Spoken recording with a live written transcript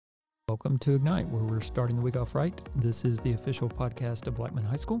Welcome to Ignite, where we're starting the week off right. This is the official podcast of Blackman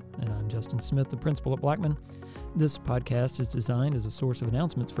High School, and I'm Justin Smith, the principal at Blackman. This podcast is designed as a source of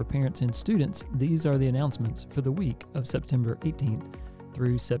announcements for parents and students. These are the announcements for the week of September 18th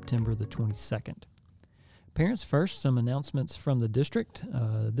through September the 22nd. Parents first, some announcements from the district.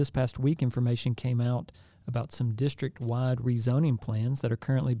 This past week, information came out about some district-wide rezoning plans that are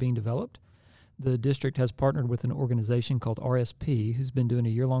currently being developed. The district has partnered with an organization called RSP, who's been doing a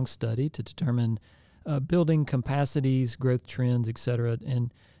year-long study to determine building capacities, growth trends, etc.,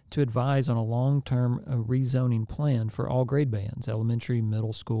 and to advise on a long-term rezoning plan for all grade bands, elementary,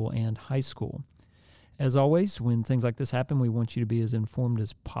 middle school, and high school. As always, when things like this happen, we want you to be as informed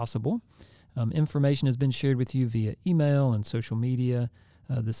as possible. Information has been shared with you via email and social media.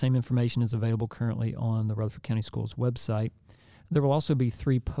 The same information is available currently on the Rutherford County Schools website. There will also be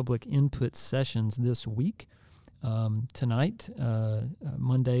 3 public input sessions this week. Tonight,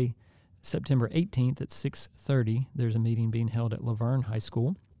 Monday, September 18th at 6:30, there's a meeting being held at Laverne High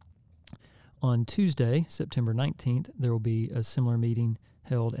School. On Tuesday, September 19th, there will be a similar meeting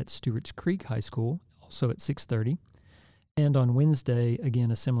held at Stewart's Creek High School, also at 6:30. And on Wednesday,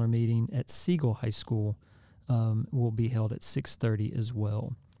 again, a similar meeting at Siegel High School will be held at 6:30 as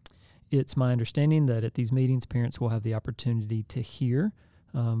well. It's my understanding that at these meetings, parents will have the opportunity to hear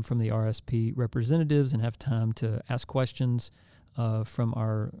from the RSP representatives and have time to ask questions from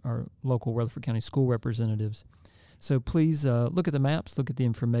our local Rutherford County school representatives. So please look at the maps, look at the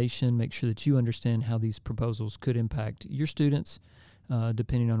information, make sure that you understand how these proposals could impact your students,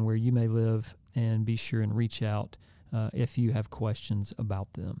 depending on where you may live, and be sure and reach out if you have questions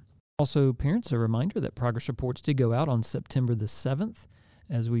about them. Also, parents, a reminder that progress reports did go out on September the 7th.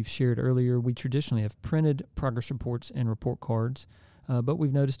 As we've shared earlier, we traditionally have printed progress reports and report cards, but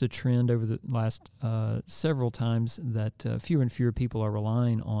we've noticed a trend over the last several times that fewer and fewer people are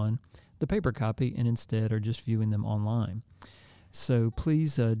relying on the paper copy and instead are just viewing them online. So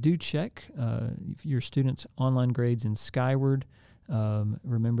please do check your students' online grades in Skyward.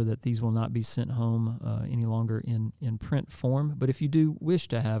 Remember that these will not be sent home any longer in print form, but if you do wish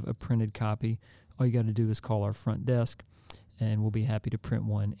to have a printed copy, all you got to do is call our front desk, and we'll be happy to print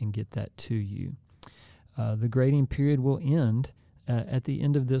one and get that to you. The grading period will end at the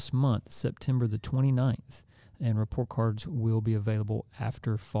end of this month, September the 29th, and report cards will be available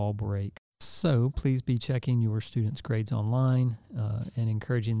after fall break. So please be checking your students' grades online and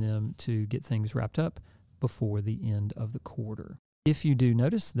encouraging them to get things wrapped up before the end of the quarter. If you do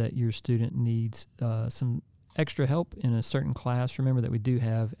notice that your student needs some extra help in a certain class, remember that we do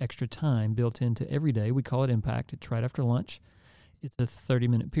have extra time built into every day. We call it Impact. It's right after lunch. It's a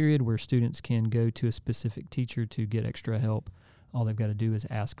 30-minute period where students can go to a specific teacher to get extra help. All they've got to do is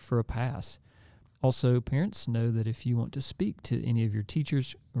ask for a pass. Also, parents, know that if you want to speak to any of your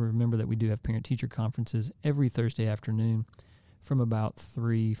teachers, remember that we do have parent-teacher conferences every Thursday afternoon from about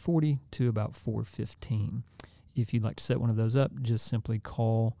 3:40 to about 4:15. If you'd like to set one of those up, just simply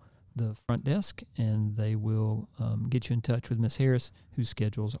call the front desk, and they will get you in touch with Ms. Harris, who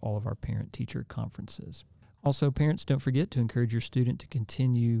schedules all of our parent-teacher conferences. Also, parents, don't forget to encourage your student to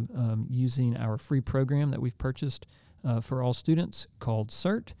continue using our free program that we've purchased for all students called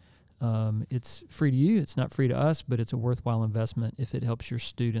CERT. It's free to you. It's not free to us, but it's a worthwhile investment if it helps your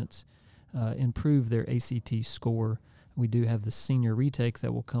students improve their ACT score. We do have the senior retake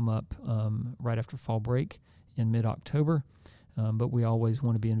that will come up right after fall break in mid-October. But we always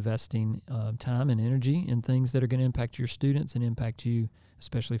want to be investing time and energy in things that are going to impact your students and impact you,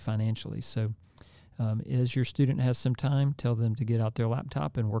 especially financially. So as your student has some time, tell them to get out their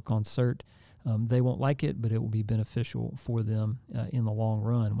laptop and work on CERT. They won't like it, but it will be beneficial for them in the long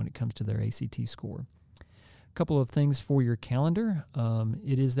run when it comes to their ACT score. A couple of things for your calendar.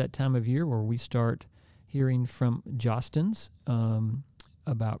 It is that time of year where we start hearing from Jostens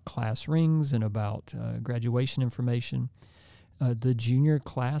about class rings and about graduation information. The junior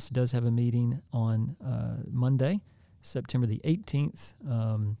class does have a meeting on Monday, September the 18th,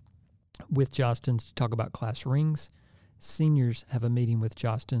 with Jostens to talk about class rings. Seniors have a meeting with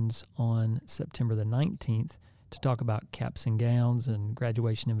Jostens on September the 19th to talk about caps and gowns and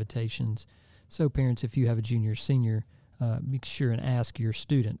graduation invitations. So parents, if you have a junior or senior, make sure and ask your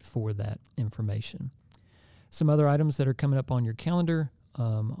student for that information. Some other items that are coming up on your calendar.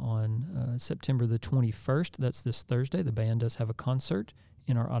 On September the 21st, that's this Thursday, the band does have a concert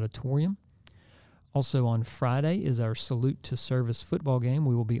in our auditorium. Also on Friday is our Salute to Service football game.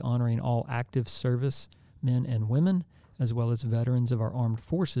 We will be honoring all active service men and women, as well as veterans of our armed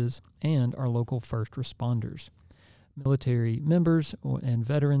forces and our local first responders. Military members and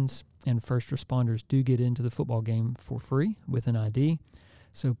veterans and first responders do get into the football game for free with an ID.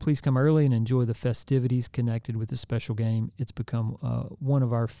 So please come early and enjoy the festivities connected with the special game. It's become one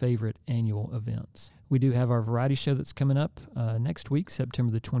of our favorite annual events. We do have our variety show that's coming up next week,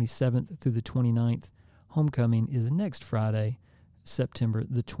 September the 27th through the 29th. Homecoming is next Friday, September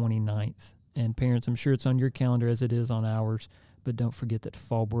the 29th. And parents, I'm sure it's on your calendar as it is on ours, but don't forget that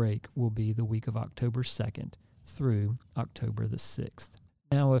fall break will be the week of October 2nd through October the 6th.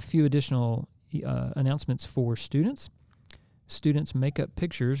 Now, a few additional announcements for students. Students' makeup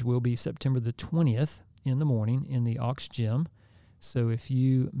pictures will be September the 20th in the morning in the Aux Gym. So if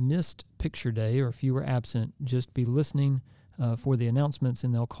you missed picture day or if you were absent, just be listening for the announcements,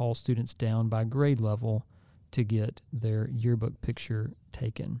 and they'll call students down by grade level to get their yearbook picture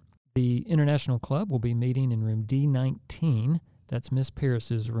taken. The International Club will be meeting in room D19, that's Miss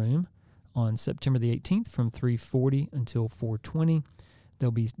Paris's room, on September the 18th from 3:40 until 4:20.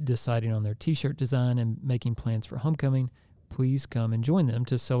 They'll be deciding on their t-shirt design and making plans for homecoming. Please come and join them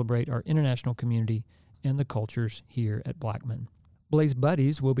to celebrate our international community and the cultures here at Blackman. Blaze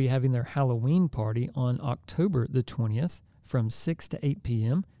Buddies will be having their Halloween party on October the 20th from 6 to 8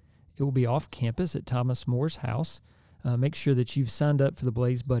 p.m. It will be off campus at Thomas Moore's house. Make sure that you've signed up for the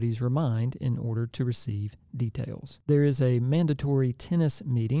Blaze Buddies Remind in order to receive details. There is a mandatory tennis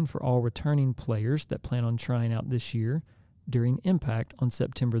meeting for all returning players that plan on trying out this year during Impact on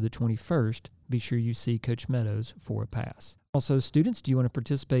September the 21st. Be sure you see Coach Meadows for a pass. Also, students, do you want to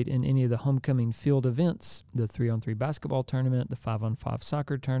participate in any of the homecoming field events, the 3-on-3 basketball tournament, the 5-on-5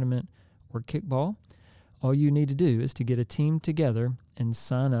 soccer tournament, or kickball? All you need to do is to get a team together and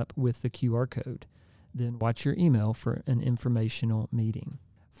sign up with the QR code. Then watch your email for an informational meeting.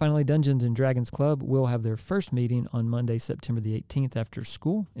 Finally, Dungeons & Dragons Club will have their first meeting on Monday, September the 18th after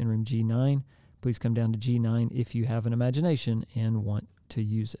school in room G9. Please come down to G9 if you have an imagination and want to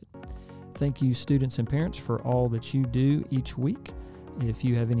use it. Thank you, students and parents, for all that you do each week. If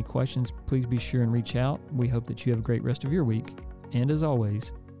you have any questions, please be sure and reach out. We hope that you have a great rest of your week. And as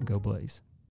always, go Blaze.